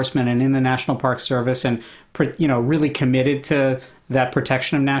law enforcement and in the National Park Service and, really committed to that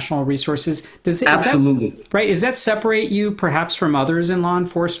protection of national resources? Absolutely. Does that separate you perhaps from others in law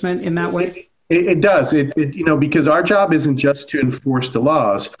enforcement in that way? It does. Because our job isn't just to enforce the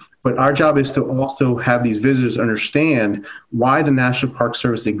laws, but our job is to also have these visitors understand why the National Park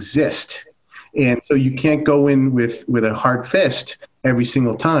Service exists. And so you can't go in with a hard fist every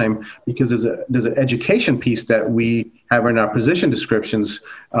single time, because there's an education piece that we have in our position descriptions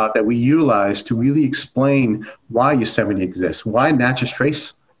that we utilize to really explain why Yosemite exists, why Natchez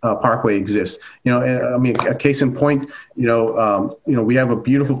Trace Parkway exists. A case in point, we have a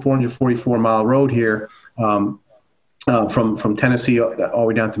beautiful 444-mile road here from Tennessee all the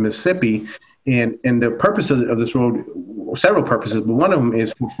way down to Mississippi. And the purpose of this road, several purposes, but one of them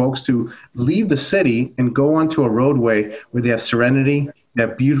is for folks to leave the city and go onto a roadway where they have serenity, they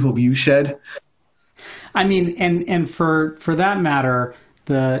have beautiful view shed. I mean, and for that matter,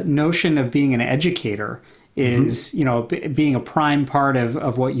 the notion of being an educator is, being a prime part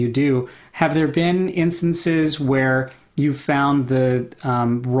of what you do. Have there been instances where you found the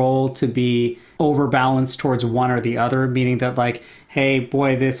role to be overbalanced towards one or the other, meaning that like, hey,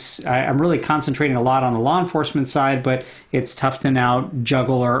 boy, I'm really concentrating a lot on the law enforcement side, but it's tough to now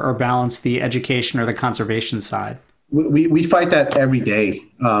juggle or balance the education or the conservation side? We fight that every day.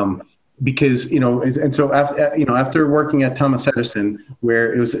 Because, and so after working at Thomas Edison,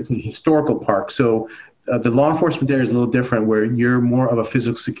 where it's a historical park, so the law enforcement there is a little different, where you're more of a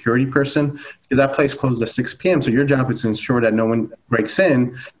physical security person, because that place closes at 6 p.m. So your job is to ensure that no one breaks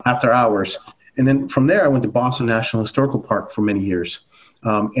in after hours. And then from there, I went to Boston National Historical Park for many years.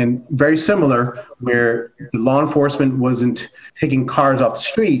 And very similar, where the law enforcement wasn't taking cars off the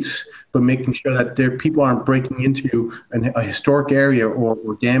streets, but making sure that people aren't breaking into a historic area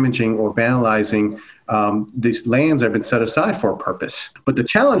or damaging or vandalizing these lands that have been set aside for a purpose. But the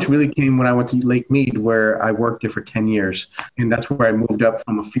challenge really came when I went to Lake Mead, where I worked there for 10 years. And that's where I moved up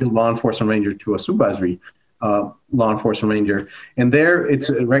from a field law enforcement ranger to a supervisory law enforcement ranger. And there,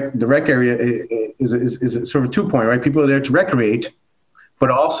 the rec area is sort of a 2-point, right? People are there to recreate, but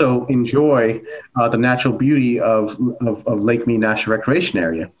also enjoy the natural beauty of Lake Mead National Recreation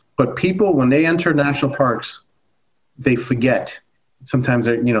Area. But people, when they enter national parks, they forget sometimes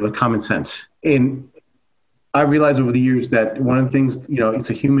the common sense. And I realized over the years that one of the things, it's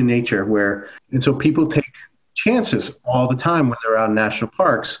a human nature and so people take chances all the time when they're out in national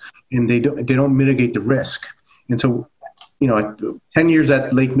parks, and they don't mitigate the risk. And so, 10 years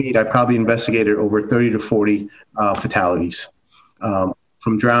at Lake Mead, I probably investigated over 30 to 40 fatalities,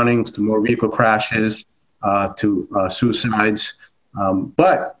 from drownings to motor vehicle crashes to suicides.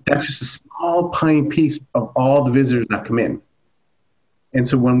 But that's just a small, tiny piece of all the visitors that come in. And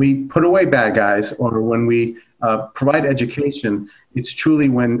so when we put away bad guys, or when we provide education, it's truly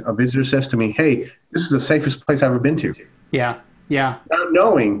when a visitor says to me, hey, this is the safest place I've ever been to. Yeah. Not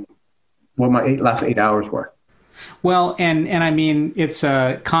knowing what my last 8 hours were. Well, and I mean, it's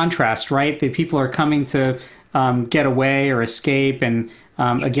a contrast, right? The people are coming to get away or escape and,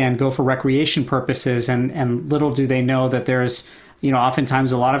 again, go for recreation purposes. And little do they know that there's,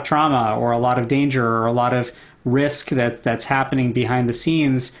 oftentimes a lot of trauma or a lot of danger or a lot of risk that's happening behind the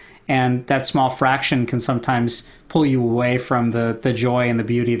scenes. And that small fraction can sometimes pull you away from the joy and the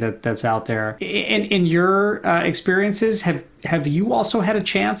beauty that's out there. In your experiences, have you also had a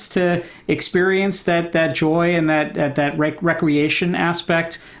chance to experience that joy and that recreation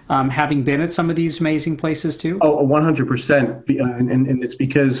aspect, having been at some of these amazing places too? Oh, 100%. And it's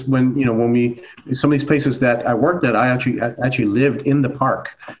because when some of these places that I worked at, I actually lived in the park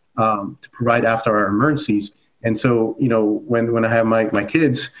to provide after our emergencies. And so, when I have my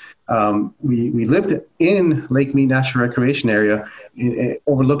kids, we lived in Lake Mead National Recreation Area,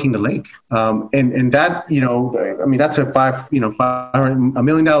 overlooking the lake. And that, that's $1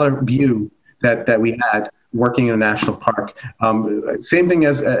 million view that we had working in a national park. Same thing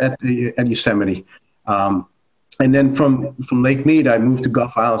as at Yosemite. And then from Lake Mead, I moved to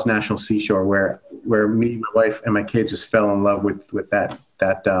Gulf Islands National Seashore, where me, my wife, and my kids just fell in love with that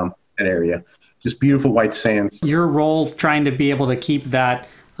area. just beautiful white sands. Your role trying to be able to keep that,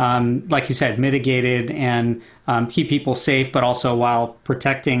 like you said, mitigated and keep people safe, but also while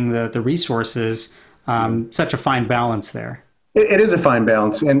protecting the resources, such a fine balance there. It is a fine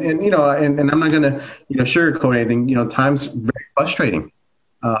balance. And I'm not going to, sugarcoat anything. Times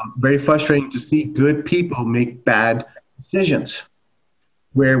very frustrating to see good people make bad decisions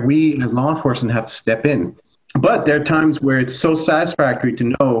where we as law enforcement have to step in. But there are times where it's so satisfactory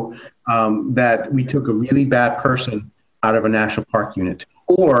to know that we took a really bad person out of a national park unit,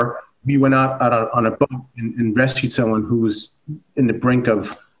 or we went out on a boat and rescued someone who was in the brink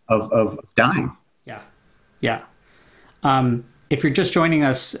of dying. Yeah. If you're just joining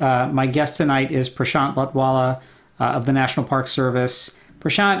us, my guest tonight is Prashant Lotwala of the National Park Service.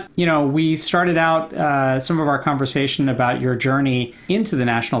 Prashant, we started out some of our conversation about your journey into the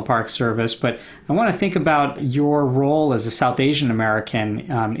National Park Service, but I want to think about your role as a South Asian American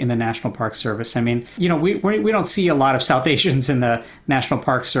in the National Park Service. I mean, we don't see a lot of South Asians in the National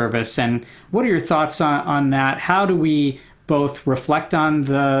Park Service. And what are your thoughts on that? How do we both reflect on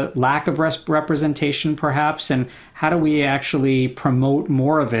the lack of representation, perhaps, and how do we actually promote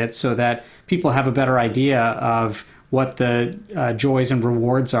more of it so that people have a better idea of what the joys and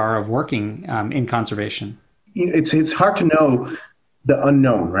rewards are of working in conservation? It's hard to know the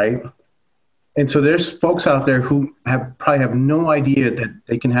unknown, right? And so there's folks out there who probably have no idea that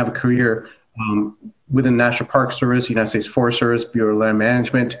they can have a career within the National Park Service, United States Forest Service, Bureau of Land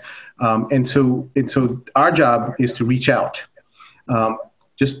Management. And so our job is to reach out.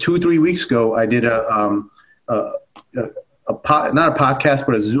 Just 2 or 3 weeks ago, I did not a podcast,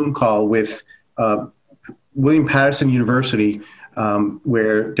 but a Zoom call with William Patterson University,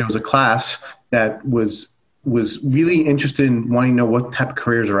 where there was a class that was really interested in wanting to know what type of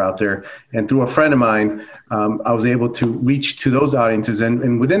careers are out there. And through a friend of mine, I was able to reach to those audiences.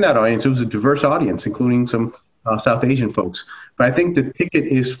 And within that audience, it was a diverse audience, including some South Asian folks. But I think the ticket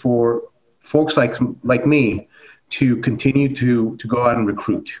is for folks like me to continue to go out and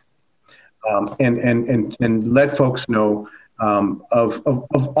recruit and let folks know of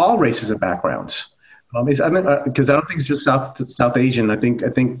all races and backgrounds. Because I don't think it's just South Asian. I think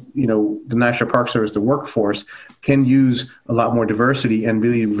the National Park Service, the workforce, can use a lot more diversity and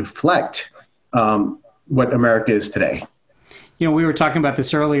really reflect what America is today. We were talking about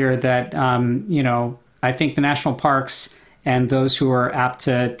this earlier that I think the national parks and those who are apt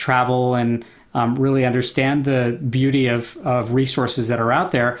to travel and really understand the beauty of resources that are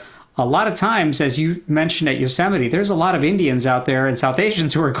out there. A lot of times, as you mentioned at Yosemite, there's a lot of Indians out there and South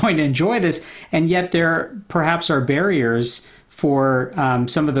Asians who are going to enjoy this, and yet there perhaps are barriers for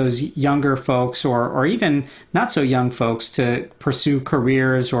some of those younger folks or even not so young folks to pursue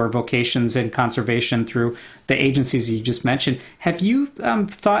careers or vocations in conservation through the agencies you just mentioned. Have you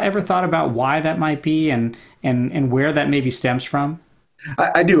ever thought about why that might be and where that maybe stems from?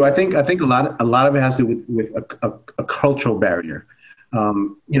 I do. I think a lot of it has to do with a cultural barrier.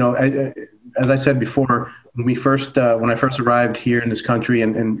 As I said before, when I first arrived here in this country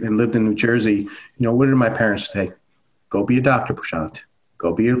and lived in New Jersey, what did my parents say? Go be a doctor, Prashant.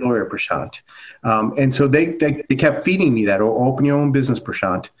 Go be a lawyer, Prashant. And so they kept feeding me that, or open your own business,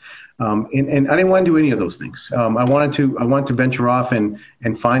 Prashant. And I didn't want to do any of those things. I wanted to venture off and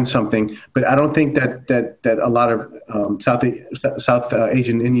find something, but I don't think that a lot of South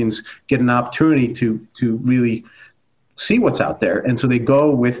Asian Indians get an opportunity to really see what's out there. And so they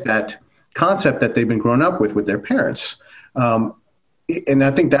go with that concept that they've been growing up with their parents. And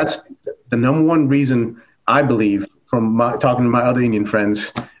I think that's the number one reason, I believe, from talking to my other Indian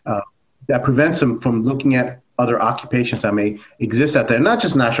friends, that prevents them from looking at other occupations that may exist out there, not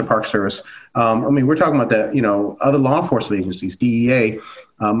just National Park Service. We're talking about the other law enforcement agencies, DEA,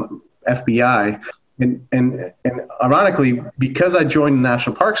 FBI, and ironically, because I joined the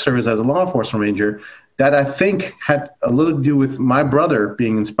National Park Service as a law enforcement ranger, that I think had a little to do with my brother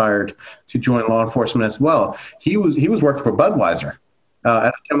being inspired to join law enforcement as well. He was working for Budweiser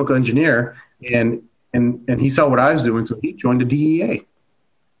as a chemical engineer, and he saw what I was doing, so he joined the DEA.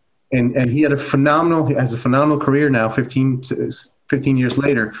 And he has a phenomenal career now, 15 years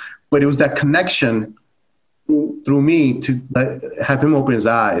later. But it was that connection through me to have him open his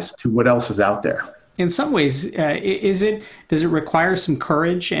eyes to what else is out there. In some ways, does it require some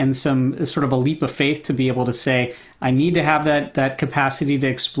courage and some sort of a leap of faith to be able to say, I need to have that capacity to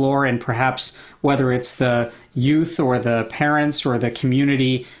explore, and perhaps whether it's the youth or the parents or the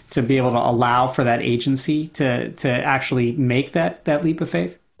community to be able to allow for that agency to actually make that leap of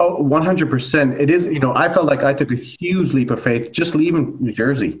faith? Oh, 100%. It is, I felt like I took a huge leap of faith just leaving New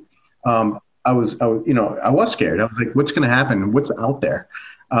Jersey. I was scared. I was like, what's going to happen? What's out there?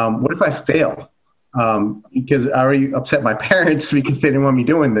 What if I fail? because I already upset my parents because they didn't want me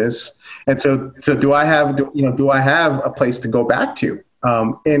doing this. And so do I have a place to go back to?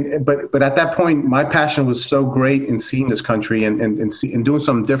 But at that point, my passion was so great in seeing this country and doing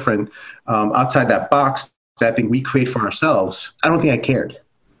something different outside that box that I think we create for ourselves. I don't think I cared.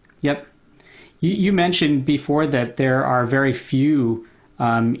 Yep. You mentioned before that there are very few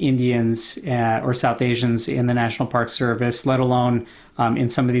Indians or South Asians in the National Park Service, let alone in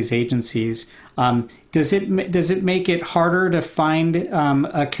some of these agencies. Does it make it harder to find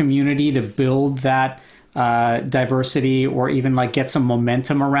a community to build that diversity, or even like get some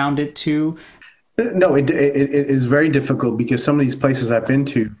momentum around it too? No, it is very difficult because some of these places I've been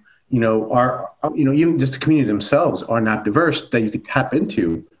to, are even just the community themselves are not diverse that you could tap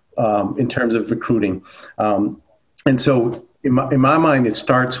into in terms of recruiting, and so. In my mind, it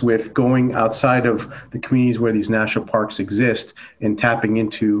starts with going outside of the communities where these national parks exist and tapping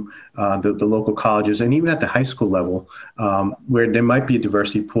into the local colleges and even at the high school level, where there might be a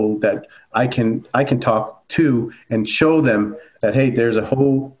diversity pool that I can talk to and show them that, hey, there's a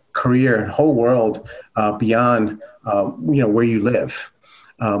whole career, a whole world beyond where you live.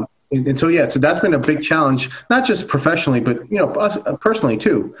 And so that's been a big challenge, not just professionally, but us, personally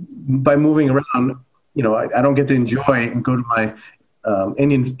too, by moving around. I don't get to enjoy and go to my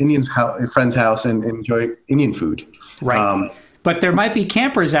Indian friend's house and enjoy Indian food. Right. But there might be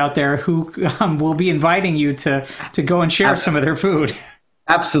campers out there who will be inviting you to go and share some of their food.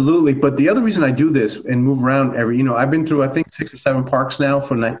 Absolutely. But the other reason I do this and move around I've been through, I think, 6 or 7 parks now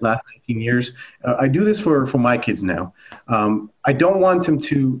for the last 19 years. I do this for my kids now. I don't want them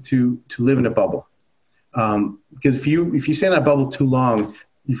to live in a bubble. Because if you stay in that bubble too long,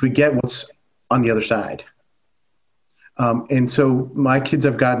 you forget what's on the other side. And so my kids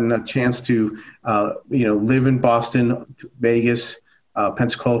have gotten a chance to, live in Boston, Vegas,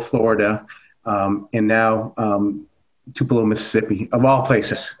 Pensacola, Florida, and now Tupelo, Mississippi, of all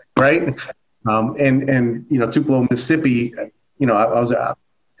places, right? And Tupelo, Mississippi, I was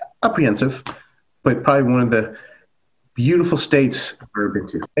apprehensive, but probably one of the beautiful states I've ever been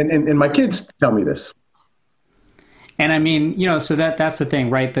to. And my kids tell me this. And I mean, so that's the thing,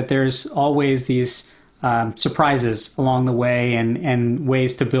 right? That there's always these surprises along the way and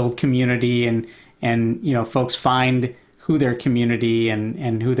ways to build community and folks find who their community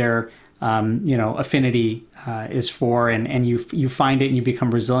and who their, affinity is for, and you find it and you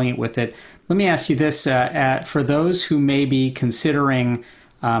become resilient with it. Let me ask you this, for those who may be considering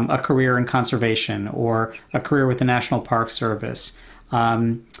a career in conservation or a career with the National Park Service,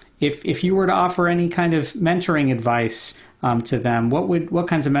 if you were to offer any kind of mentoring advice to them, what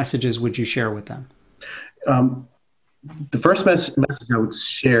kinds of messages would you share with them? The first message I would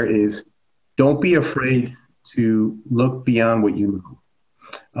share is don't be afraid to look beyond what you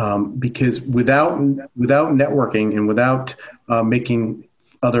know, because without networking and without making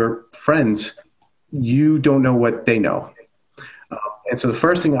other friends, you don't know what they know. And so the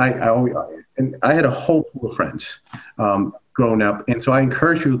first thing I had a whole pool of friends growing up. And so I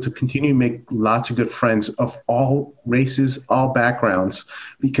encourage people to continue to make lots of good friends of all races, all backgrounds,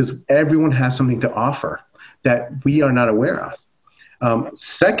 because everyone has something to offer that we are not aware of.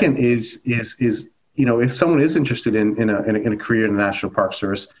 Second is if someone is interested in a career in the National Park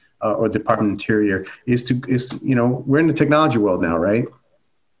Service or Department of Interior, we're in the technology world now, right?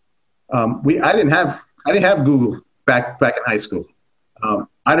 I didn't have Google back in high school. I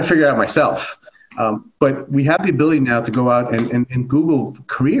had to figure it out myself. But we have the ability now to go out and Google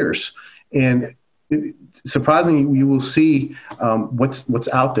careers, and surprisingly, you will see what's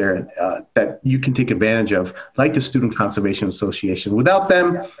out there that you can take advantage of, like the Student Conservation Association. Without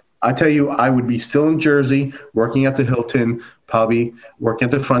them, I tell you, I would be still in Jersey, working at the Hilton, probably working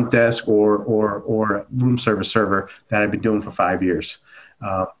at the front desk or room service server that I've been doing for 5 years.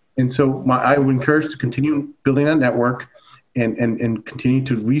 And so I would encourage to continue building that network and continue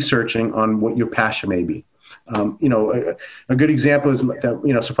to researching on what your passion may be. A good example is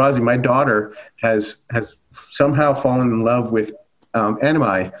that, surprisingly, my daughter has somehow fallen in love with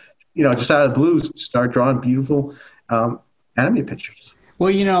anime. Just out of the blue, start drawing beautiful anime pictures.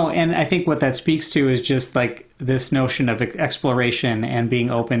 Well, and I think what that speaks to is just like this notion of exploration and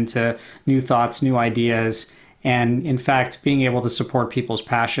being open to new thoughts, new ideas, and in fact, being able to support people's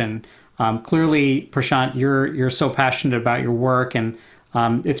passion. Clearly, Prashant, you're so passionate about your work, and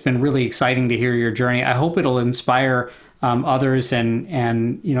it's been really exciting to hear your journey. I hope it'll inspire others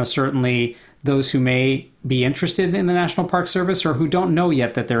and certainly those who may be interested in the National Park Service or who don't know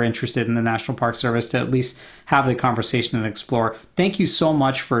yet that they're interested in the National Park Service to at least have the conversation and explore. Thank you so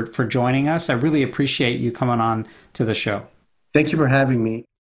much for joining us. I really appreciate you coming on to the show. Thank you for having me.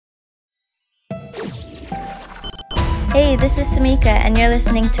 Hey, this is Samika, and you're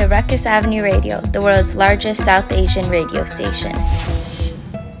listening to Ruckus Avenue Radio, the world's largest South Asian radio station.